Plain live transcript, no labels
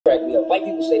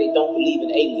people say they don't believe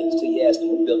in aliens till you ask them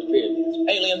who built the pyramids.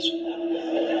 Aliens?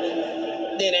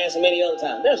 Then ask them any other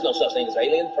time. There's no such thing as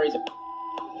aliens. Crazy.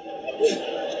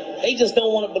 They just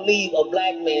don't want to believe a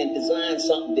black man designed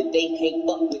something that they can't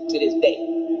fuck with to this day.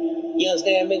 You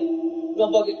understand me?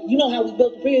 You know how we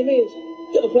built the pyramids?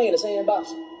 You ever play in the sandbox?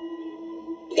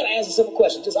 You gotta ask a simple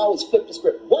question. Just always flip the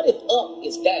script. What if up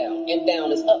is down and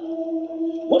down is up?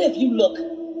 What if you look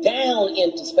down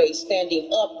into space standing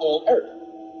up on Earth?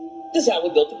 This is how we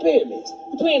built the pyramids.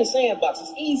 We play in the sandbox.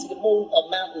 It's easy to move a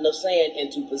mountain of sand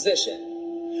into position.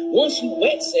 Once you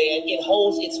wet sand, it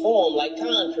holds its form like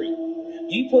concrete.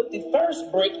 You put the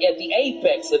first brick at the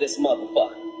apex of this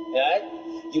motherfucker, all right?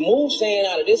 You move sand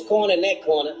out of this corner and that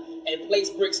corner and place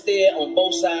bricks there on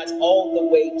both sides all the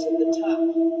way to the top.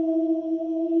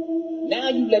 Now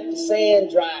you let the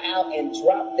sand dry out and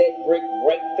drop that brick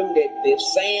right through that bitch.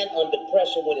 Sand under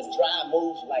pressure when it's dry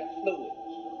moves like fluid.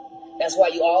 That's why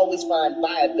you always find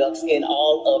viaducts in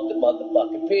all of the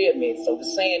motherfucking pyramids, so the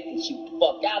sand can shoot the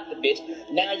fuck out the bitch.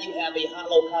 Now you have a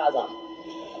hollow cosm.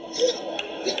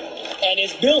 And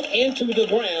it's built into the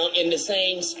ground in the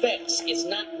same specs. It's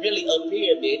not really a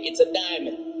pyramid, it's a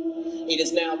diamond. It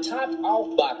is now topped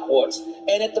off by quartz,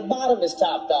 and at the bottom is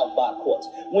topped off by quartz.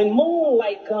 When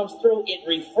moonlight comes through, it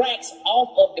refracts off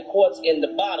of the quartz in the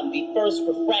bottom, the first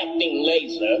refracting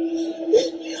laser,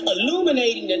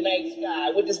 illuminating the night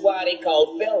sky, which is why they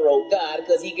call Pharaoh God,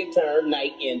 because he can turn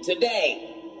night into day.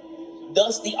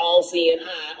 Thus the all-seeing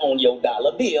eye on your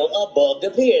dollar bill above the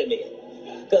pyramid.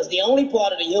 Because the only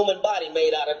part of the human body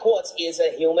made out of quartz is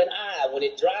a human eye. When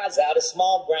it dries out, it's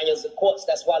small granules of quartz.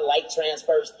 That's why light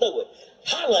transfers through it.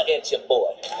 Holla at your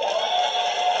boy.